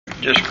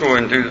just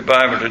going through the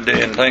Bible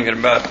today and thinking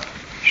about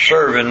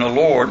serving the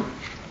Lord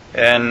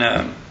and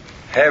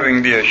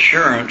having the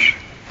assurance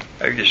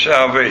of your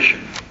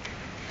salvation.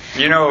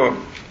 You know,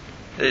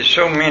 there's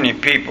so many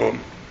people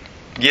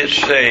get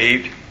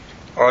saved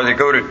or they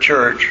go to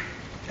church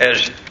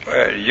as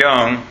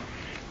young,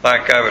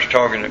 like I was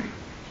talking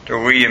to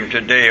William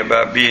today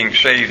about being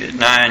saved at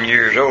 9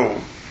 years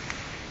old.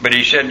 But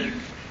he said,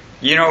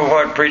 you know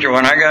what, preacher,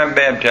 when I got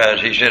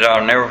baptized, he said,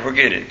 I'll never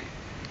forget it.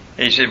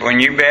 He said, when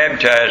you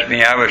baptized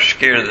me, I was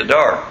scared of the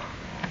dark.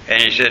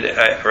 And he said,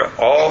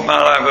 all my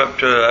life up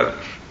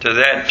to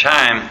that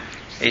time,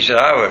 he said,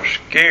 I was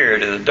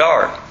scared of the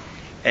dark.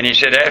 And he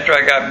said, after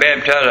I got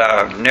baptized,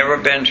 I've never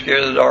been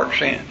scared of the dark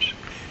since.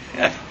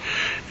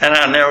 And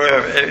I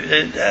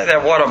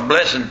never, what a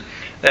blessing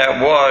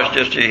that was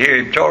just to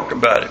hear him talk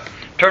about it.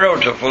 Turn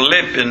over to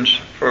Philippians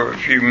for a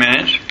few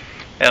minutes,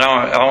 and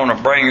I want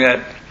to bring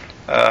that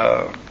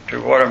to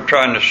what I'm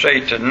trying to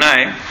say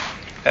tonight,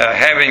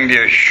 having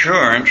the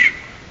assurance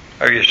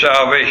of your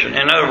salvation.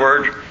 In other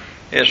words,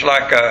 it's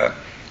like a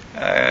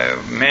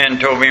man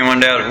told me one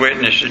day, I was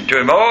witnessing to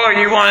him, oh,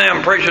 you one of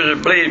them preachers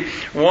that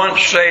believe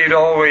once saved,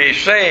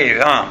 always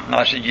saved, huh? And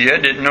I said, yeah, I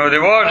didn't know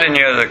there was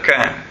any other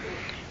kind.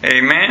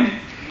 Amen?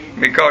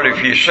 Because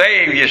if you're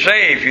saved, you're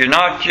saved. If you're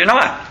not, you're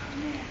not.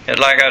 It's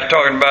like I was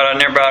talking about, I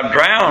never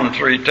drowned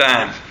 3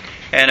 times.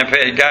 And if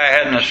a guy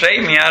hadn't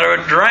saved me, I'd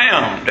have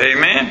drowned.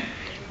 Amen?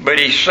 But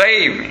he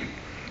saved me.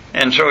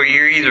 And so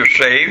you're either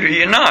saved or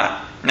you're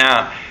not.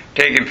 Now,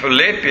 taking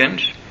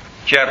Philippians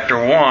chapter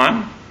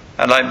 1,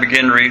 I'd like to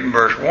begin reading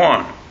verse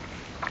 1.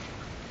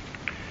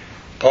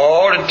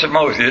 Paul and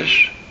Timotheus,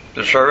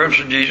 the servants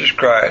of Jesus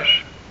Christ,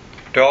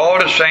 to all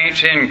the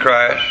saints in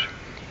Christ,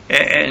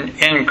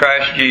 in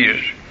Christ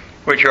Jesus,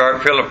 which are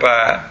at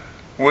Philippi,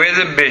 with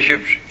the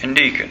bishops and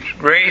deacons.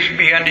 Grace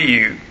be unto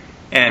you,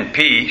 and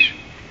peace,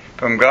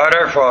 from God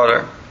our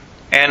Father,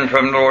 and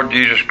from the Lord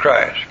Jesus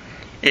Christ.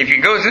 If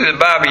you go through the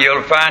Bible,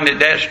 you'll find that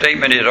that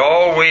statement is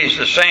always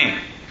the same.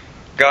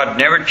 God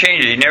never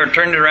changed it. He never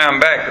turned it around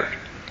backwards.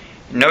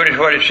 Notice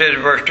what it says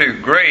in verse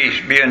 2.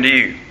 Grace be unto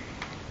you,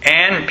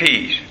 and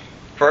peace.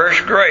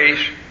 First grace,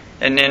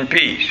 and then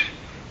peace,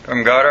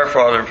 from God our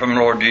Father, and from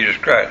the Lord Jesus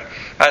Christ.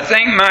 I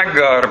thank my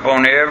God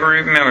upon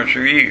every remembrance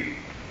of you,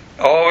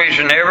 always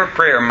in every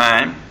prayer of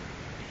mine,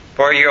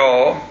 for you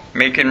all,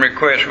 making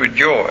requests with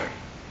joy,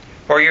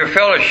 for your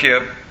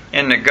fellowship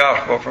in the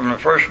gospel from the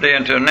first day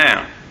until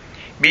now,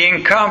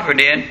 being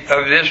confident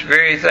of this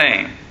very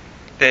thing,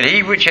 that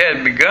he which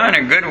has begun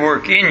a good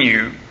work in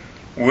you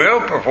will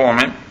perform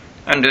it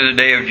unto the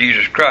day of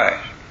Jesus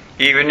Christ.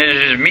 Even as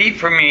it is meet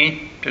for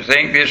me to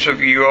think this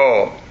of you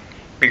all,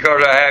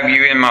 because I have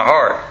you in my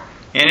heart,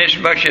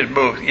 inasmuch as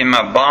both in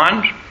my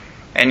bonds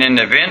and in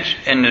the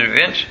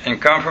events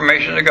and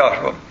confirmation of the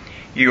gospel,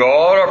 you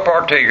all are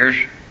partakers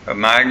of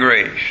my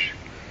grace.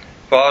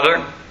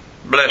 Father,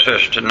 bless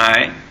us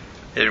tonight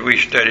as we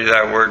study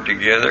thy word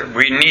together.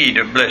 We need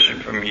a blessing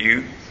from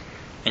you.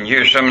 And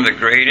here's some of the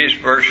greatest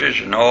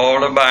verses in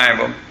all the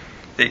Bible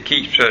that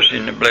keeps us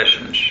in the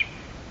blessings.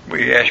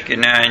 We ask you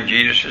now in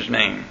Jesus'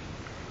 name.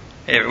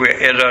 As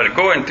I was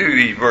going through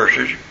these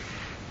verses,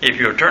 if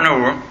you'll turn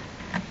over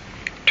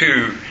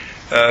to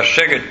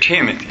 2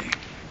 Timothy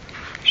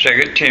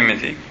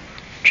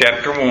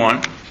chapter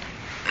 1,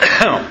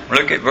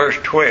 look at verse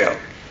 12.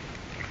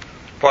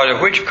 For the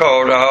which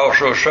cause I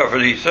also suffer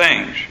these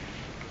things.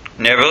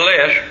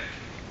 Nevertheless,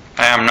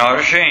 I am not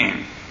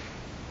ashamed,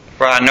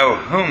 for I know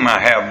whom I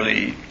have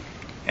believed,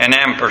 and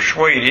am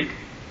persuaded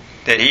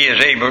that he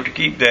is able to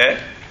keep that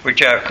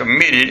which I have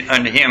committed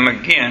unto him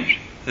against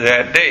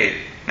that day.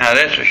 Now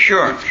that's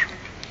assurance.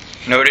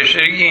 Notice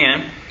it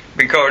again,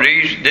 because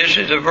this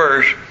is a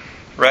verse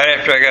right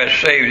after I got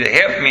saved that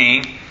helped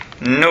me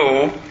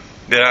know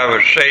that I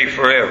was saved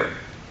forever.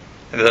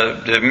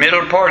 The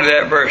middle part of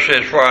that verse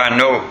says, for I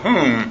know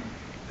whom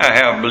I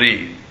have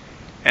believed,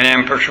 and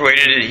am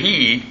persuaded that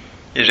he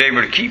is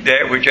able to keep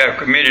that which I have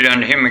committed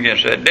unto him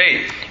against that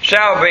day.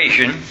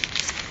 Salvation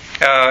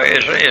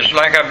is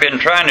like I've been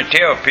trying to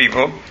tell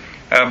people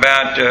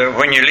about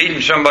when you're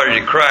leading somebody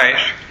to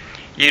Christ,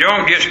 you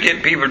don't just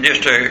get people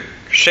just to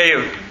say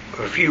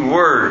a few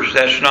words.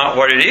 That's not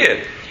what it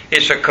is.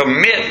 It's a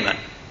commitment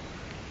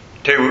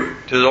to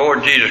the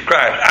Lord Jesus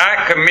Christ.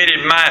 I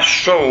committed my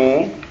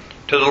soul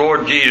to the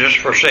Lord Jesus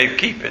for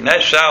safekeeping.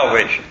 That's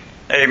salvation.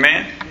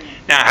 Amen.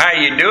 Now, how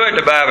you do it,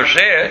 the Bible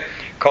says,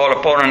 call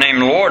upon the name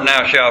of the Lord, and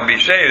thou shalt be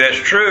saved. That's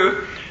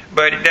true.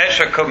 But that's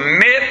a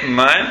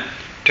commitment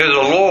to the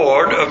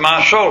Lord of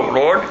my soul.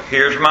 Lord,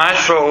 here's my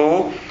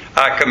soul.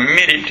 I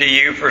commit it to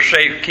you for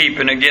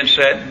safekeeping against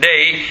that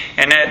day,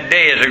 and that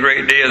day is a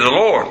great day of the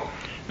Lord.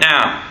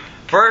 Now,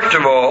 first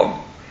of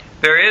all,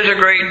 there is a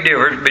great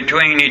difference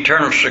between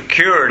eternal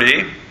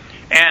security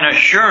and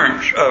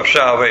assurance of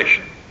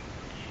salvation.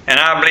 And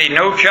I believe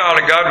no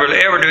child of God will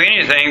ever do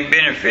anything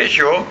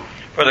beneficial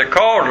for the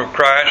cause of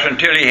Christ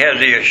until he has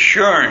the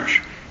assurance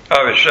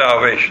of his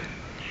salvation.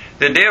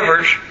 The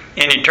difference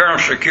in eternal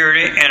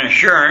security and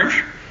assurance,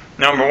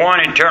 number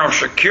one, eternal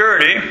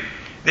security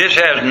This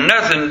has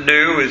nothing to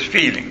do with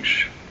feelings.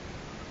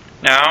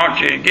 Now, I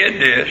want you to get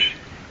this.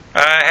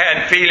 I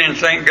had feelings,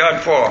 thank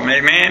God for them.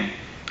 Amen?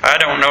 I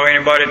don't know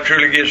anybody that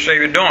truly gets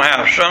saved that don't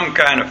have some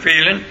kind of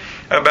feeling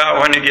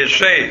about when they get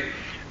saved.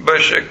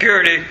 But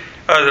security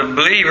of the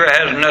believer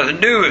has nothing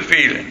to do with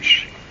feelings.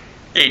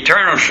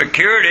 Eternal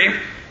security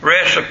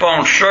rests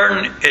upon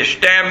certain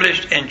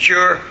established and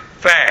sure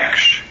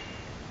facts.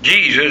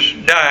 Jesus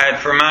died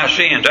for my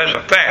sins. That's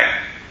a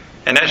fact.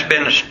 And that's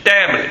been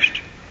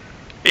established.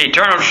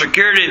 Eternal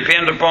security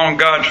depends upon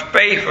God's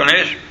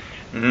faithfulness,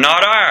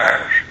 not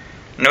ours.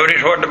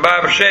 Notice what the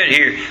Bible said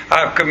here.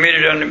 I've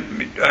committed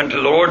unto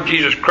the Lord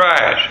Jesus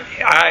Christ.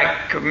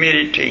 I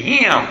committed to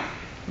Him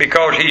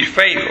because He's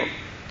faithful.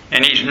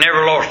 And He's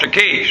never lost a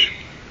case.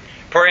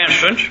 For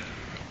instance,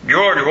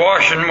 George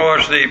Washington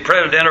was the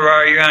President of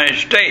our United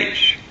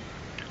States.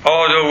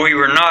 Although we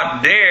were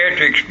not there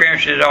to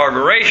experience his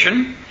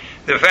inauguration,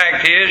 the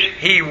fact is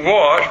he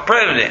was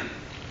President.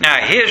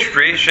 Now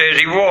history says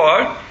he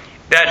was.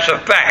 That's a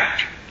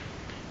fact.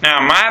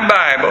 Now my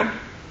Bible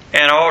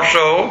and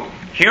also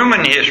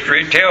human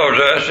history tells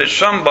us that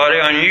somebody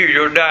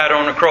unusual died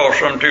on the cross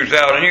some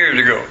 2,000 years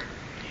ago.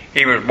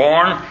 He was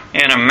born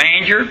in a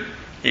manger.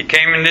 He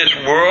came in this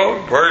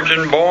world,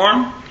 virgin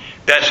born.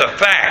 That's a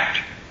fact.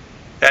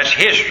 That's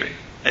history.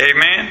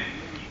 Amen?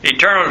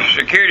 Eternal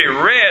security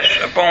rests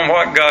upon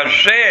what God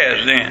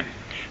says then,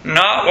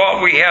 not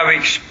what we have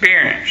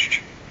experienced.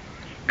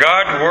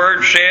 God's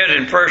Word says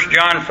in 1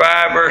 John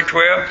 5 verse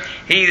 12,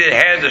 He that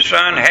had the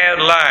Son had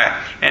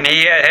life, and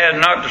he that had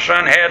not the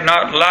Son had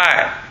not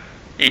life.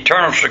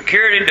 Eternal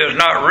security does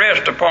not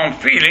rest upon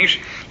feelings.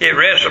 It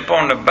rests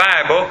upon the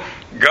Bible,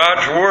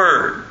 God's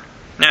Word.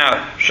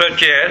 Now,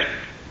 such as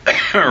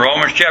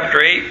Romans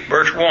chapter 8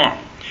 verse 1.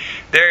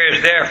 There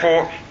is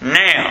therefore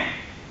now.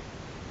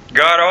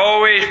 God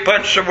always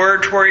puts the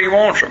words where He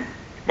wants them.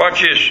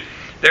 Watch this.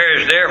 There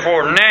is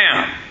therefore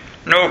now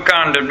no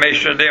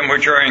condemnation of them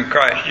which are in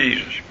Christ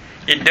Jesus.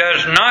 It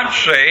does not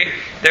say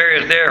there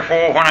is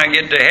therefore when I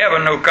get to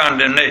heaven no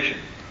condemnation.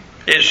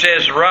 It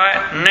says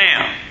right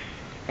now.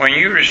 When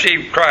you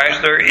receive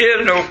Christ, there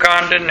is no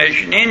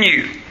condemnation in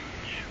you.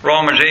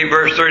 Romans 8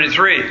 verse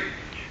 33.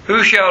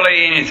 Who shall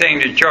lay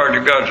anything to charge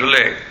of God's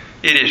elect?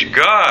 It is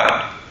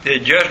God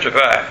that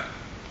justifies.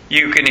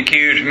 You can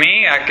accuse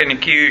me, I can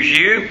accuse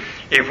you.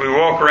 If we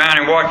walk around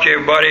and watch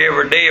everybody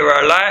every day of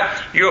our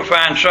life, you'll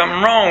find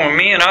something wrong with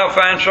me and I'll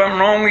find something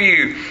wrong with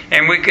you.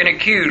 And we can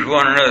accuse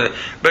one another.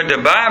 But the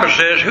Bible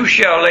says, who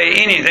shall lay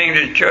anything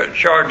to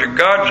charge of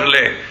God's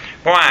elect?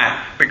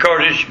 Why? Because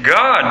it's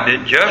God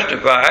that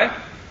justifies,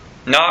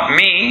 not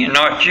me,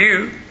 not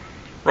you.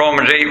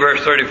 Romans 8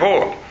 verse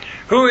 34.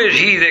 Who is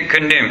he that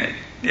condemneth?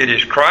 It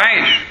is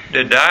Christ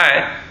that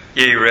died,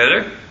 yea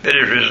rather, that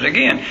is risen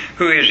again,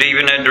 who is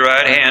even at the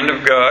right hand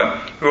of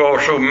God, who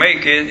also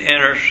maketh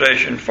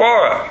intercession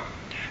for us.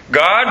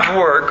 God's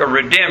work of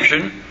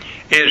redemption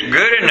is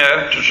good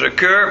enough to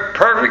secure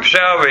perfect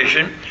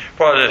salvation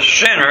for the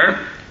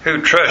sinner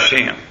who trusts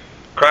Him.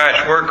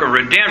 Christ's work of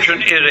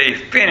redemption is a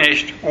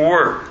finished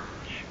work.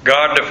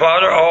 God the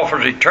Father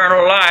offers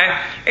eternal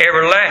life,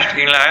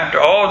 everlasting life to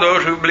all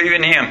those who believe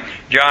in Him.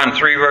 John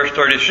 3 verse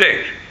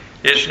 36.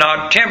 It's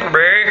not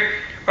temporary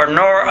or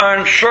nor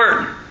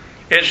uncertain.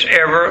 It's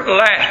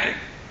everlasting.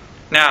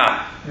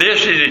 Now,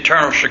 this is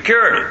eternal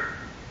security.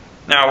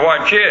 Now,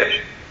 watch this.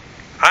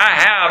 I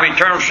have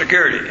eternal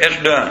security.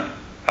 It's done.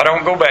 I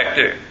don't go back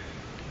there.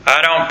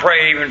 I don't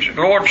pray even,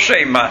 Lord,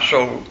 save my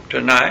soul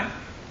tonight.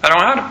 I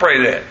don't have to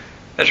pray that.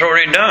 That's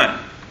already done.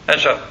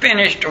 That's a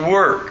finished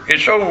work.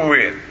 It's over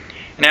with.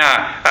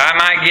 Now, I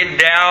might get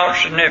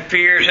doubts and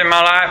fears in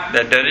my life.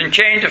 That doesn't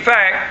change the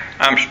fact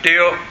I'm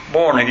still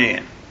born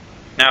again.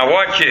 Now,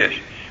 watch this.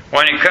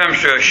 When it comes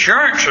to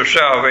assurance of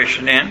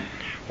salvation then,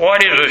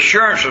 what is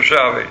assurance of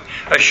salvation?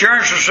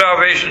 Assurance of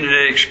salvation is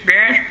an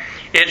experience.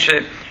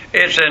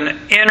 It's an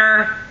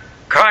inner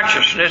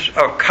consciousness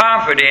of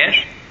confidence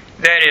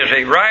that is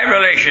a right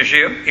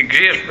relationship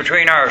exists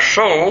between our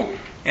soul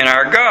and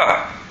our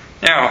God.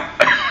 Now,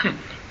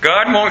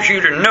 God wants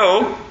you to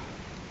know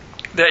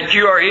that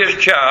you are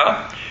His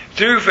child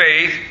through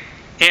faith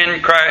in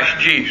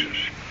Christ Jesus.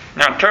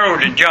 Now turn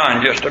over to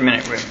John just a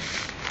minute with me.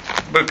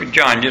 Book of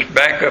John, just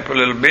back up a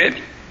little bit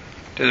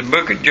to the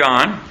book of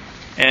John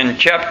and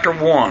chapter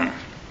 1.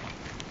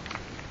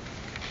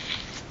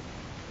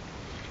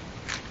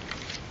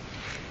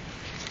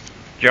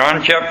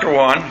 John chapter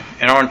 1,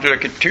 and I want to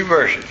look at two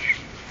verses,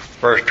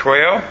 verse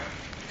 12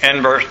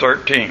 and verse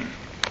 13.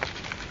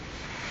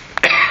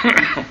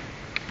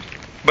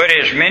 But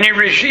as many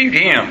received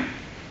Him,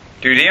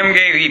 to them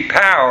gave He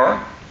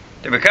power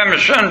to become the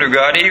sons of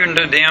God, even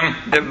to them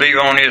that believe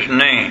on His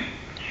name,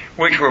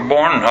 which were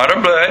born not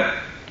of blood,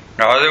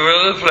 nor the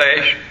will of the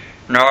flesh,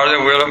 nor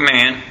the will of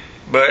man,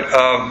 but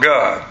of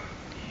God.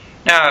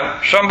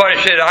 Now, somebody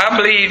said, I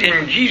believed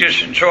in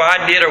Jesus, and so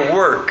I did a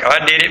work.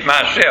 I did it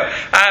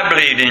myself. I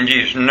believed in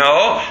Jesus.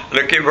 No,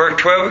 look at verse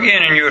 12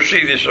 again, and you'll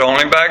see this is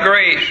only by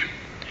grace.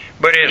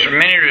 But as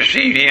many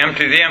received Him,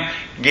 to them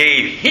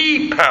gave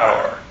He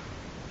power.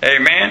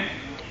 Amen?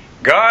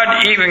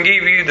 God even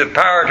gave you the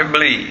power to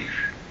believe.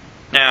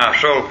 Now,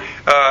 so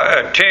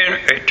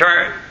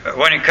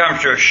when it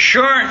comes to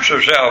assurance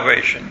of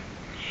salvation,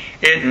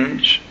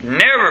 it's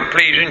never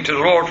pleasing to the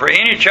Lord for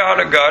any child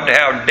of God to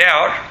have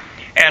doubt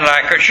and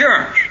lack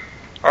assurance.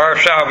 Our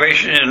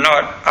salvation is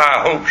not,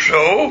 I hope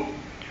so,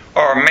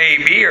 or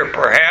maybe, or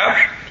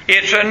perhaps.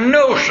 It's a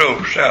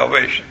no-so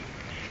salvation.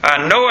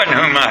 I know in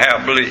whom I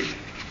have believed.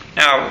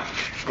 Now,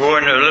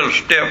 going a little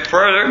step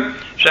further,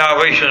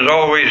 salvation is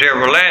always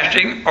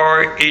everlasting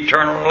or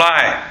eternal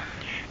life.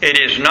 It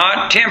is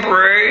not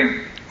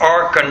temporary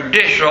or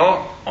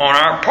conditional on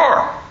our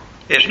part.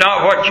 It's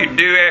not what you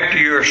do after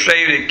you're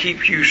saved that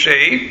keeps you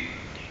saved.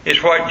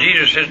 It's what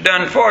Jesus has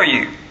done for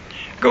you.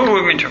 Go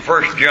with me to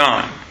 1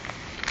 John.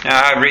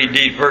 Now, I read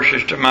these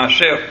verses to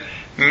myself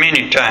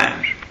many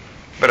times,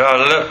 but I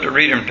love to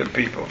read them to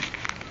people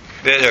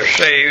that are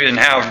saved and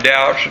have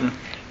doubts and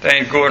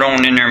things going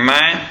on in their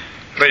mind.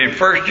 But in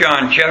 1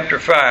 John chapter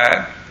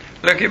 5,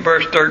 look at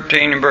verse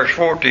 13 and verse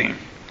 14.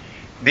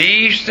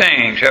 These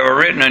things have I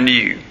written unto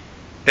you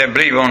that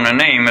believe on the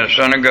name of the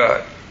Son of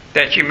God,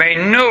 that you may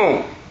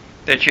know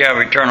that you have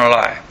eternal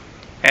life,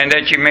 and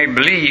that you may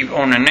believe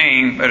on the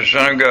name of the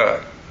Son of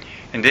God.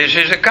 And this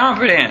is the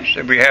confidence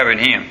that we have in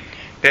Him,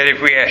 that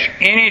if we ask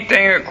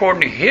anything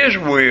according to His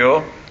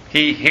will,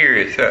 He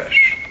heareth us.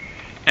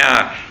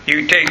 Now,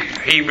 you take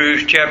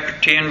Hebrews chapter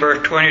 10,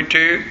 verse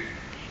 22,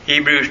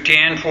 Hebrews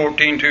 10,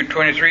 14 through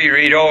 23, you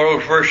read all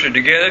those verses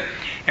together,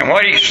 and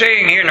what he's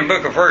saying here in the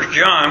book of 1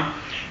 John,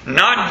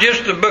 not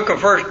just the book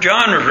of 1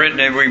 John was written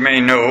that we may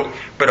know,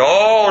 but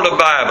all the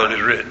Bible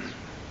is written.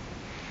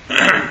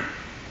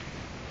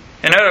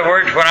 In other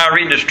words, when I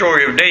read the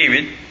story of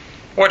David,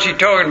 what's he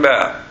talking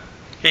about?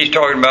 He's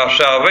talking about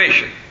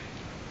salvation.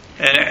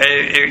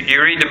 And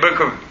you read the book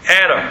of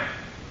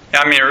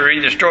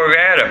read the story of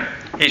Adam,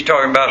 he's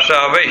talking about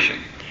salvation.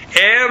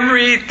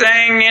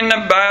 Everything in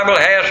the Bible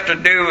has to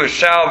do with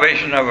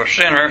salvation of a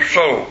sinner's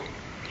soul.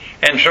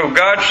 And so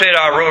God said,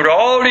 I wrote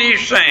all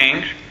these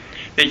things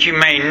that you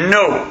may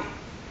know.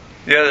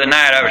 The other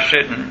night I was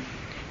sitting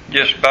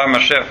just by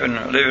myself in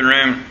the living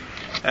room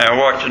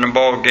watching a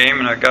ball game,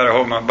 and I got a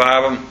hold of my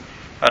Bible.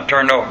 I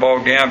turned off the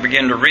ball game. I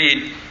began to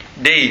read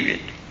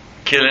David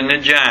killing the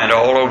giant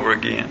all over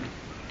again.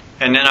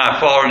 And then I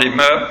followed him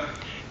up,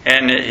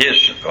 and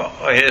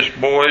his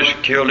boys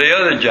killed the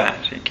other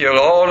giants. He killed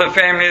all the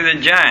family of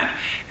the giants.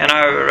 And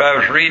I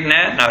was reading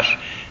that, and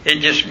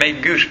it just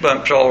made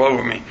goosebumps all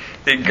over me.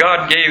 That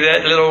God gave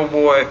that little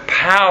boy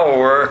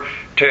power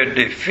to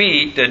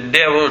defeat the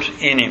devil's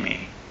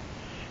enemy.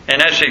 And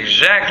that's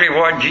exactly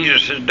what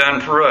Jesus has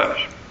done for us.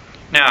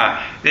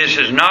 Now, this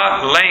is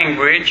not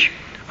language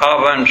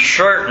of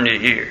uncertainty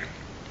here.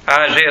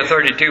 Isaiah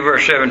 32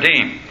 verse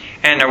 17.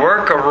 And the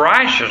work of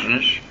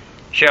righteousness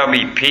shall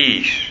be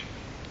peace,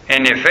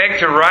 and the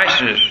effect of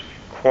righteousness,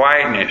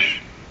 quietness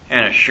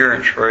and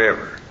assurance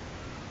forever.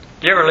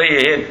 Do you ever lay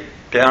your head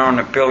down on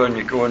the pillow and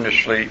you go into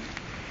sleep,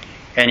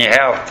 and you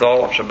have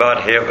thoughts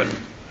about heaven?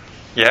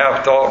 You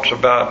have thoughts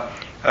about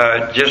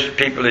just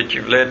people that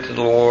you've led to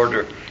the Lord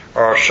or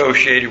are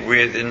associated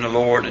with in the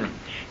Lord, and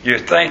you're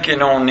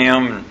thinking on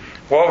them and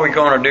what are we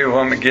going to do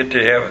when we get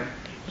to heaven?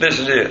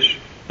 Listen to this.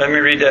 Let me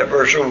read that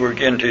verse over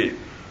again to you.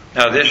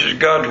 Now, this is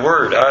God's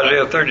Word,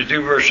 Isaiah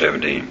 32 verse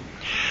 17.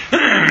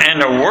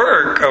 And the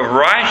work of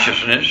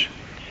righteousness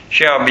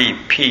shall be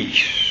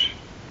peace,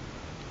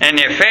 and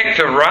the effect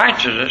of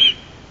righteousness,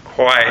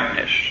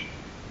 quietness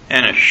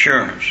and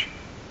assurance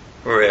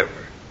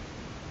forever.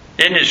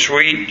 Isn't it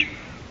sweet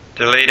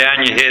to lay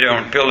down your head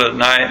on a pillow at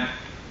night,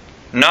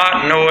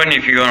 not knowing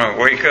if you're going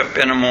to wake up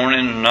in the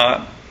morning or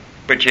not,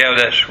 but you have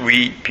that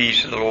sweet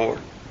peace of the Lord?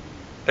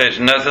 There's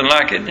nothing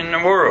like it in the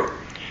world.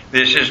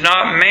 This is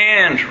not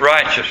man's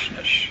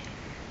righteousness,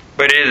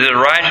 but it is the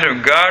righteousness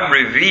of God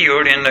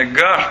revealed in the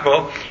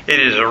gospel. It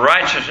is the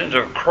righteousness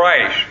of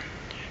Christ.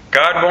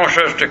 God wants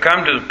us to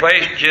come to the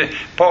place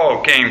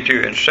Paul came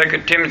to in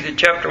 2 Timothy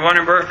chapter 1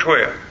 and verse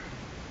 12.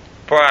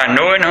 For I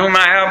know in whom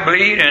I have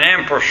believed, and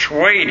am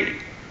persuaded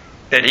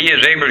that he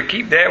is able to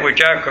keep that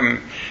which I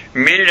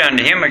committed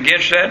unto him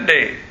against that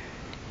day.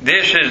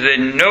 This is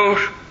the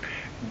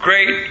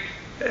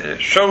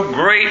so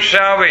great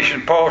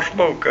salvation Paul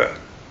spoke of.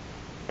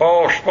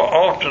 Paul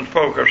often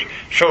spoke of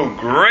so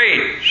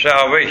great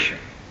salvation.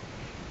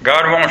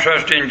 God wants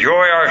us to enjoy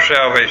our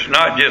salvation,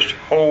 not just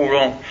hold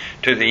on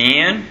to the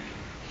end.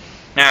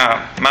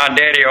 Now, my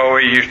daddy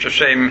always used to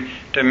say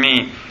to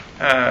me,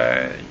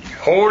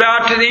 hold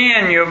out to the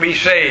end, you'll be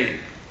saved.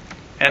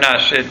 And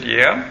I said,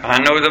 yeah, I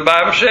know the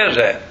Bible says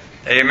that.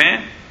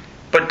 Amen.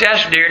 But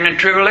that's during the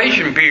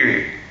tribulation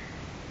period.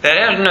 That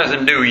has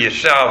nothing to do with your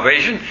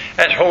salvation.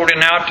 That's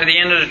holding out to the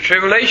end of the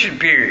tribulation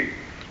period.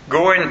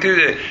 Going through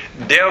the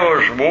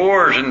devil's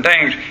wars and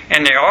things.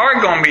 And there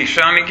are going to be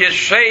some that get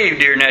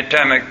saved during that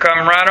time that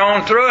come right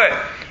on through it.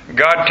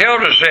 God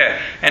tells us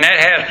that. And that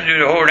has to do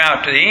with holding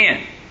out to the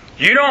end.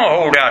 You don't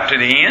hold out to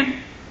the end.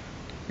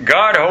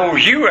 God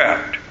holds you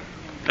out.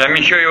 Let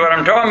me show you what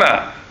I'm talking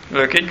about.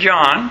 Look at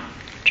John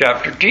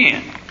chapter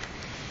 10.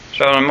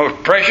 Some of the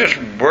most precious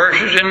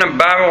verses in the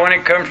Bible when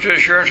it comes to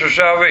assurance of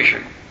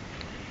salvation.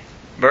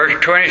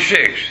 Verse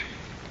 26.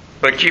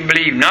 But ye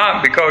believe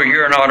not, because you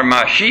are not of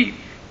my sheep,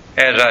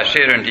 as I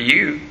said unto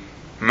you.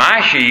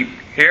 My sheep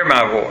hear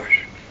my voice,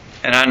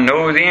 and I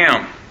know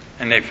them,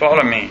 and they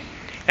follow me.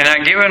 And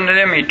I give unto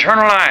them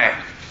eternal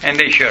life, and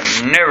they shall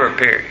never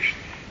perish.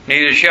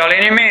 Neither shall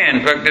any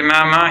man pluck them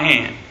out of my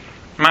hand.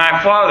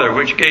 My Father,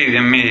 which gave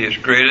them me, is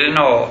greater than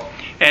all,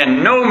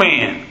 and no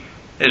man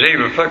is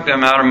able to pluck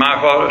them out of my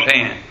Father's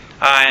hand.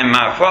 I and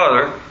my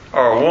Father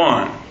are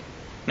one.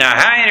 Now,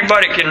 how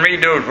anybody can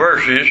read those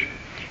verses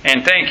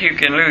and think you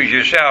can lose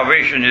your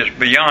salvation is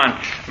beyond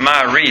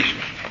my reason.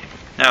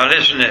 Now,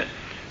 listen to it.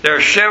 There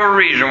are several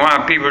reasons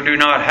why people do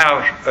not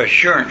have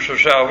assurance of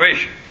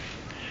salvation.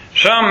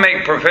 Some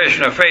make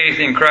profession of faith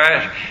in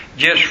Christ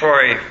just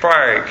for a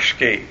fire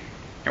escape.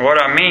 And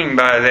what I mean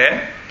by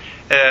that,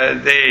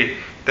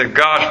 the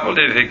gospel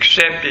is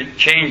accepted,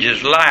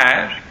 changes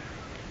lives,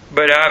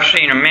 but I've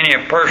seen many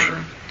a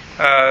person,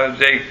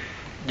 they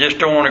just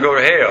don't want to go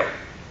to hell.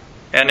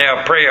 And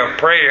they'll pray a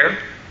prayer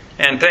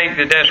and think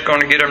that that's going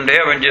to get them to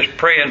heaven, just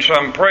praying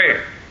some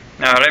prayer.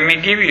 Now, let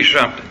me give you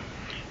something.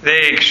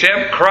 They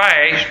accept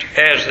Christ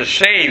as the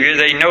Savior.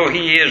 They know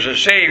He is the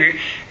Savior,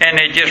 and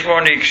they just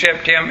want to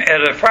accept Him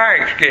as a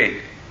fire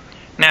escape.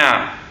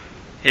 Now,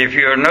 if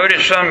you'll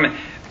notice something,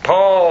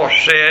 Paul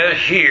says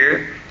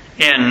here,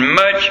 in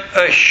much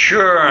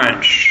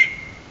assurance,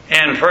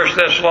 in 1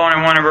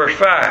 Thessalonians 1 and verse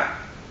 5.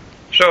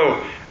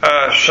 So,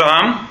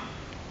 some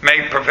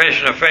make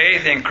profession of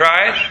faith in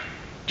Christ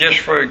just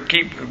for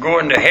keep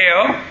going to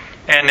hell,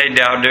 and they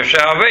doubt their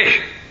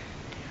salvation.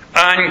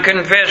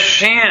 Unconfessed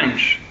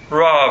sins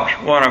robs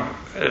one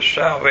of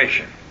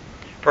salvation.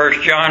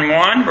 1 John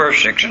 1,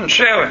 verse 6 and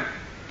 7.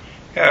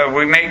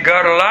 We make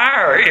God a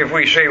liar if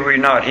we say we're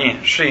not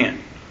sin.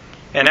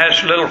 And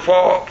that's little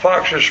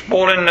foxes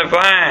spoiling the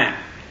vine.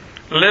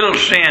 Little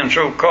sin,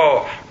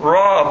 so-called,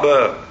 rob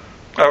of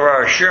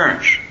our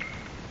assurance.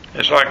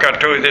 It's like I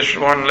told you, this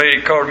one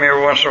lady called me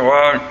every once in a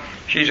while, and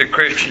she's a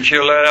Christian.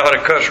 She'll let out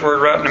a cuss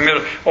word right in the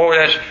middle. Oh,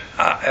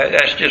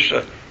 that's just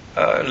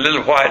a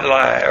little white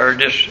lie, or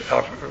just...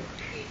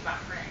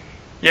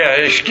 Yeah,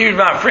 excuse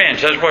my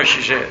French. That's what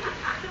she said.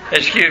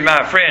 Excuse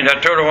my French. I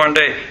told her one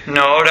day,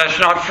 no, that's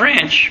not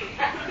French.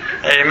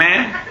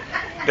 Amen.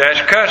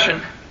 That's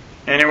cussing.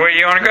 Any way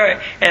you want to go.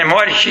 And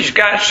what she's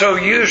got so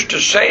used to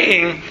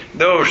saying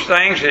those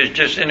things is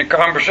just in a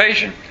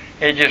conversation,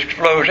 it just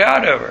flows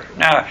out of her.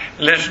 Now,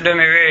 listen to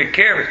me very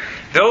carefully.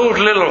 Those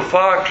little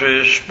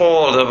foxes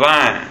spoil the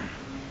vine.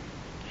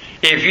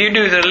 If you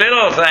do the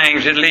little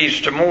things, it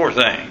leads to more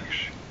things.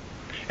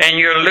 And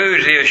you'll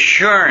lose the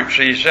assurance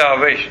of your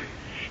salvation.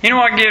 You know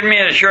what gives me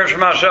an assurance of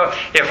myself?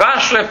 If I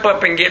slip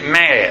up and get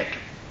mad,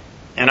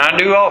 and I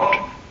do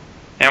often,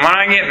 and when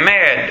I get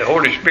mad, the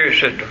Holy Spirit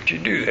says, don't you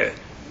do that.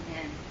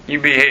 You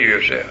behave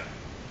yourself.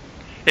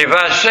 If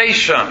I say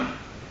something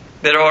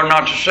that I ought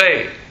not to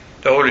say,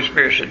 the Holy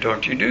Spirit said,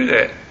 don't you do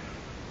that.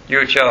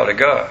 You're a child of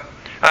God.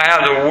 I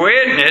have the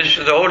witness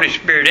of the Holy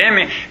Spirit in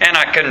me, and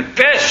I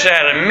confess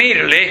that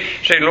immediately.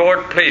 Say,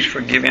 Lord, please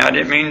forgive me. I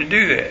didn't mean to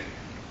do that.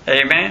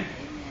 Amen?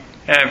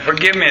 And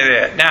forgive me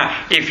that.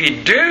 Now, if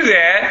you do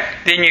that,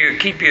 then you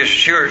keep your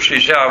assurance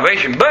of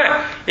salvation.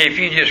 But if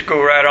you just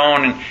go right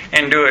on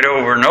and do it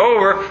over and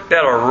over,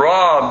 that'll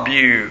rob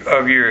you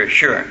of your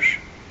assurance.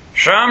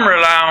 Some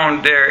rely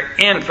on their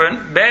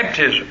infant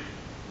baptism.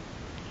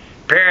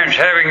 Parents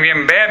having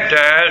been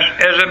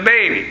baptized as a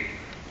baby,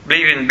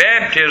 believing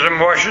baptism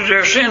washes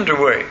their sins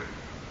away.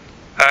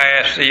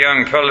 I asked the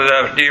young fellow that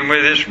I was dealing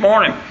with this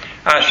morning,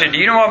 I said, do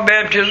you know what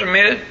baptism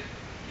is?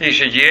 He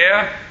said,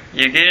 yeah.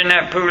 You get in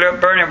that pool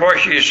up burning,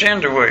 wash your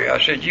sins away. I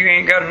said, you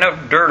ain't got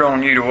enough dirt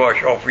on you to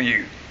wash off of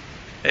you.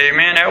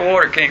 Amen. That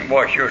water can't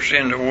wash your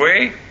sins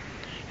away.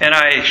 And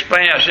I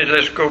explained, I said,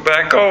 let's go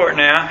back over it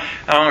now.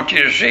 I want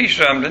you to see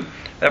something.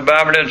 The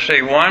Bible doesn't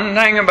say one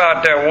thing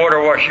about that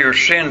water wash your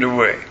sins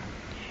away.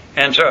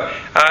 And so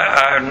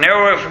I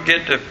never will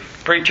forget to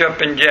preach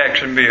up in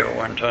Jacksonville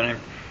one time.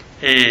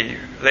 A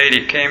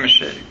lady came and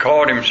said,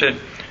 called him and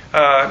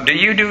said, do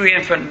you do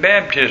infant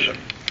baptism?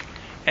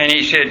 And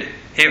he said,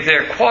 if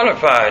they're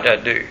qualified, I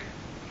do.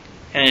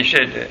 And he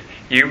said,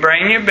 you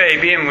bring your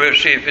baby and we'll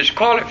see if it's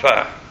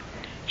qualified.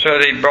 So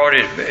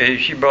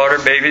she brought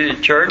her baby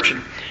to church,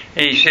 and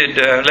he said,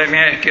 let me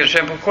ask you a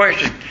simple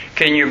question.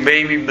 Can your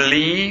baby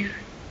believe?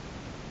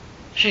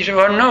 She said,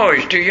 well, no,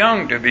 he's too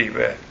young to be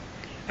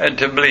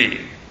to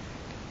believe.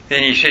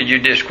 Then he said, you're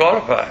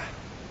disqualified.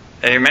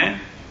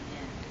 Amen?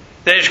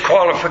 There's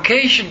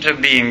qualifications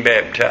of being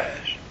baptized.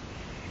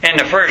 And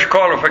the first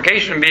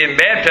qualification of being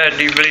baptized,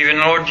 do you believe in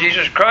the Lord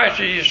Jesus Christ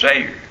as your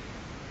Savior?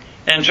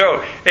 And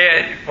so,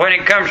 when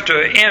it comes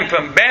to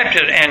infant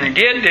baptism, and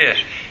get this,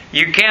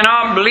 you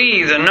cannot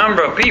believe the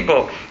number of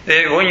people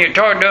that when you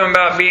talk to them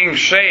about being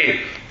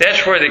saved,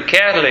 that's where the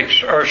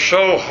Catholics are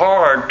so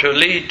hard to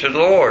lead to the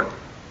Lord.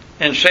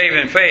 and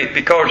saving faith,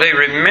 because they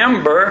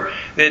remember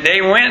that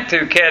they went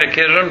through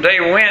catechism, they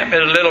went as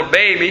a little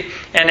baby,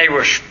 and they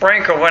were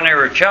sprinkled when they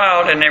were a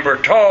child, and they were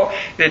taught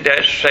that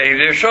that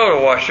saved their soul,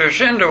 to wash their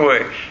sins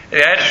away.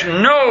 That's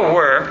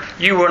nowhere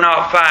you will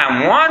not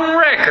find one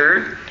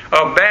record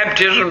of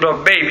baptisms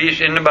of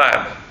babies in the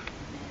Bible.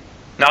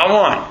 Not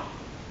one.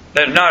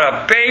 There's not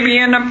a baby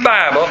in the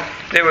Bible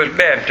that was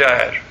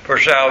baptized for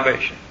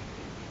salvation.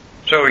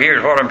 So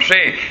here's what I'm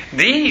saying.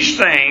 These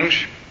things,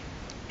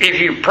 if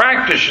you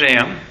practice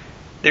them,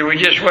 that we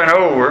just went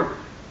over,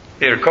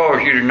 it'll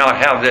cause you to not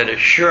have that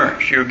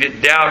assurance. You'll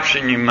get doubts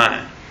in your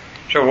mind.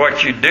 So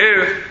what you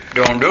do,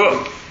 don't do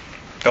it.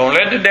 Don't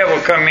let the devil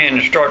come in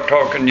and start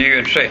talking to you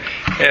and say,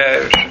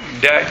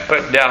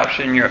 put doubts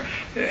in your,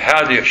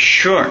 how the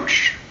assurance.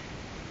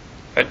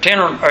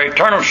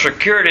 Eternal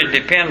security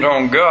depends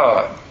on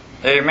God.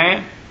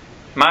 Amen?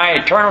 My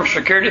eternal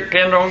security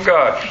depends on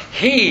God.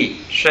 He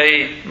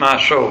saved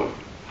my soul.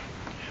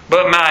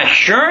 But my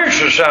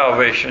assurance of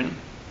salvation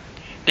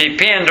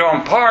depends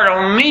on part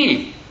on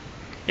me.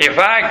 If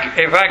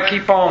I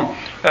keep on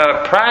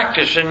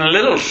practicing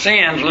little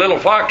sins, little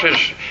foxes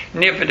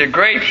nip at the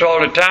grapes all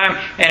the time,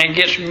 and it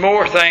gets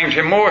more things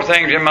and more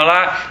things in my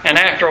life, and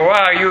after a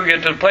while you'll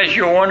get to the place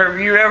you'll wonder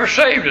if you ever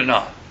saved or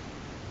not.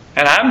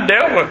 And I've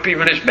dealt with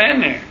people that's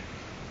been there.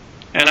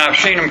 And I've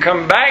seen them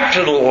come back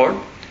to the Lord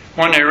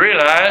when they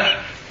realized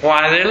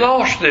why they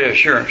lost the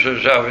assurance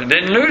of salvation.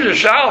 They didn't lose their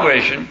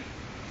salvation.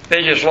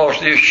 They just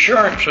lost the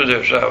assurance of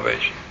their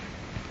salvation.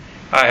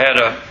 I had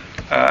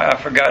I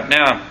forgot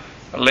now,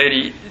 a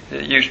lady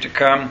that used to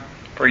come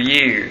for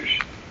years.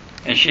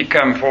 And she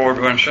come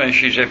forward one Sunday,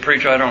 she said,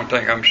 "Preacher, I don't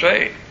think I'm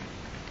saved."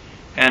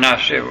 And I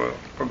said, "Well,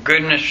 for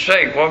goodness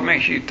sake, what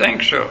makes you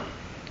think so?"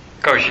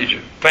 Because she's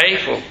a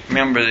faithful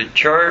member of the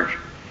church,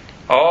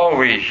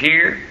 always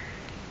here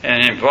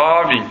and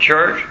involved in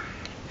church.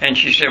 And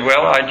she said,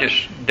 "Well, I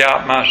just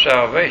doubt my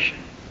salvation."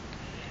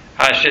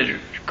 I said,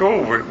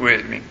 "Go over it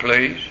with me,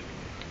 please.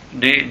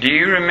 Do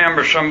you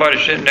remember somebody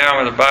sitting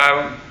down with a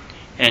Bible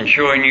and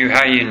showing you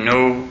how you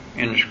know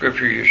in the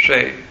Scripture you're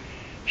saved?"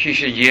 She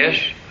said, "Yes."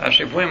 I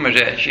said, "When was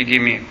that?" She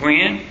gave me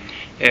when,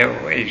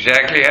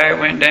 exactly how it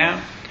went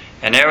down,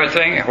 and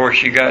everything, where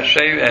she got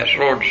saved, asked the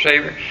Lord to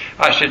save her.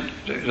 I said,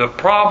 "The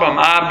problem,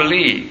 I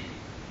believe,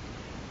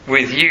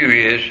 with you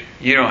is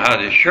you don't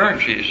have the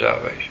assurance of your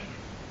salvation.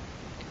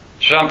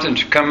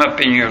 Something's come up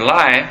in your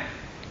life,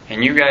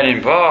 and you got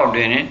involved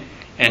in it,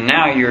 and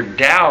now you're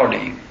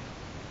doubting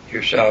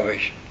your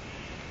salvation."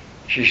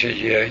 She said,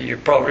 "Yeah, you're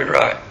probably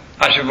right."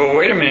 I said, "Well,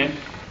 wait a minute.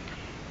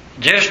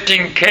 Just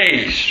in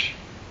case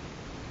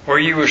where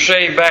you were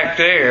saved back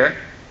there,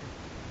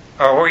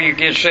 or where you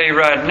get saved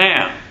right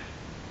now,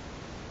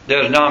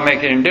 does not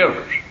make any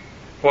difference.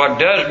 What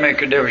does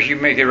make a difference, you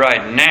make it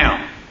right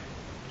now."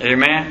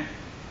 Amen?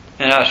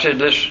 And I said,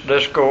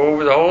 let's go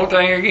over the whole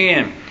thing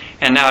again.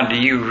 And now, do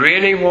you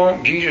really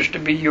want Jesus to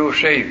be your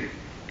Savior?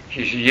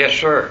 She said, "Yes,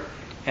 sir."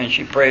 And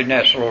she prayed and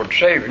asked the Lord to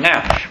save her.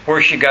 Now,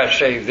 where she got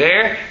saved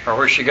there, or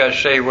where she got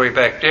saved way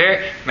back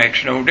there,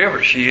 makes no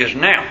difference. She is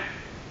now.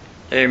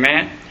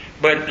 Amen?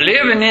 But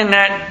living in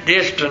that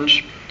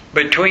distance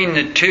between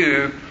the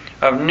two,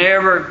 of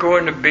never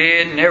going to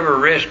bed, never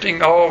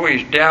resting,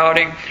 always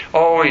doubting,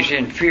 always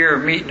in fear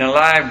of meeting a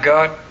live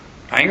God,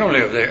 I ain't going to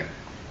live there.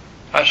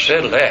 I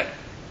settled that.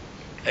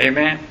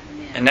 Amen?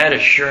 And that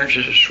assurance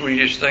is the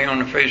sweetest thing on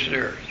the face of the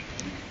earth.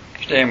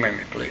 Stand with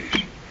me,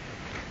 please.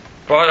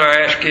 Father,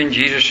 I ask in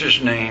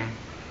Jesus' name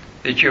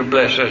that you'll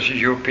bless us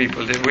as your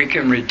people, that we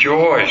can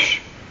rejoice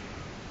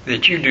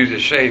that you do the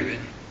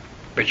saving,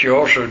 but you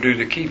also do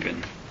the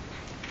keeping.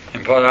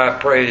 And Father, I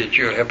pray that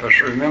you'll help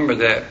us remember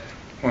that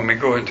when we're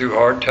going through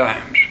hard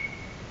times.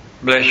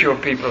 Bless your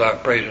people, I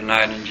pray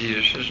tonight in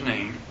Jesus'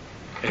 name.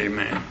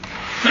 Amen.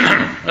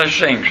 Let's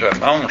sing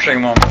something. I want to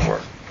sing one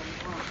more.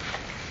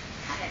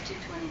 I had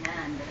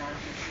 229, but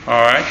All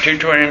right,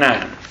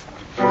 229.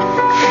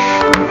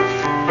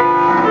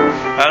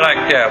 I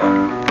like that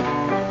one.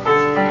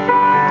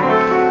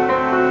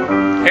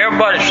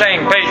 Everybody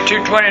sing page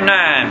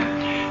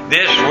 229.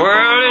 This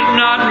world is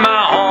not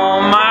my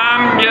home,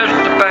 I'm just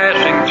a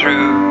passing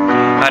through.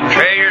 My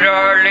treasures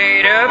are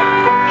laid up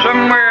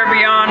somewhere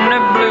beyond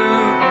the blue.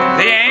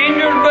 The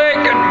angels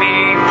beckon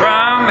me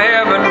from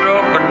heaven's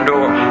open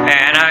door,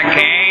 and I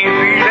can't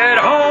feel at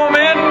home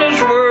in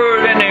this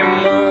world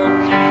anymore.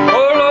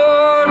 Oh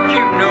Lord,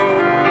 you know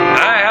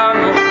I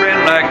have no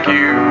friend like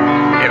you.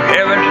 If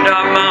heaven's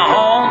not my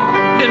home,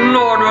 then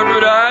Lord, what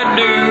would I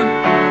do?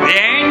 The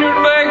angels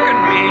beckon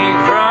me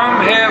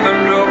from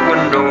heaven's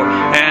open door,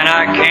 and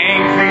I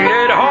can't feel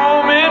at home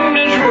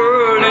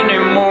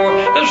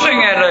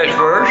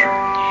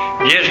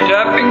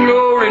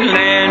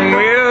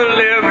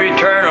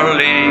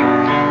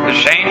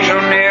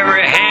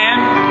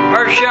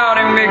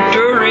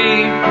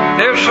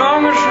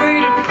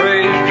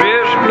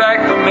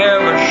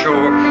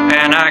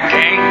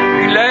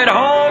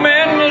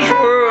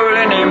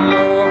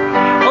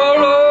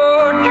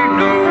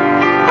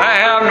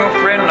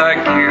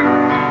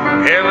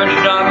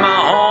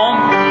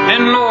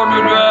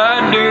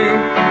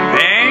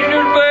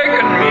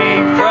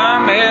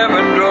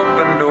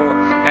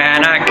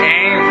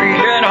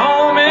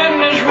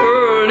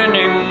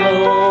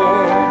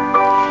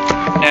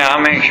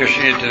anxious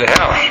to get to the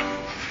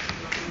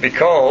house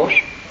because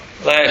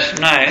last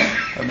night,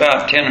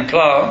 about 10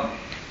 o'clock,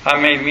 I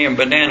made me a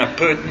banana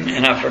pudding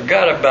and I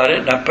forgot about it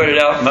and I put it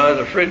out in my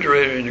other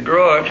refrigerator in the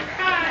garage.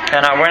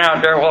 And I went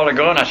out there a while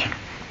ago and I said,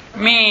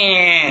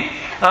 man,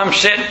 I'm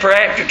set for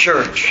after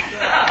church.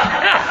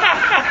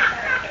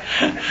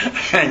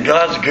 And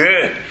God's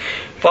good.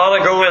 Father,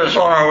 go with us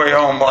on our way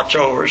home. Watch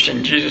over us.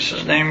 In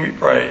Jesus' name we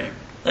pray.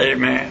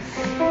 Amen.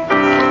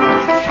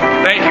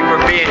 Thank you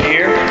for being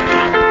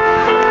here.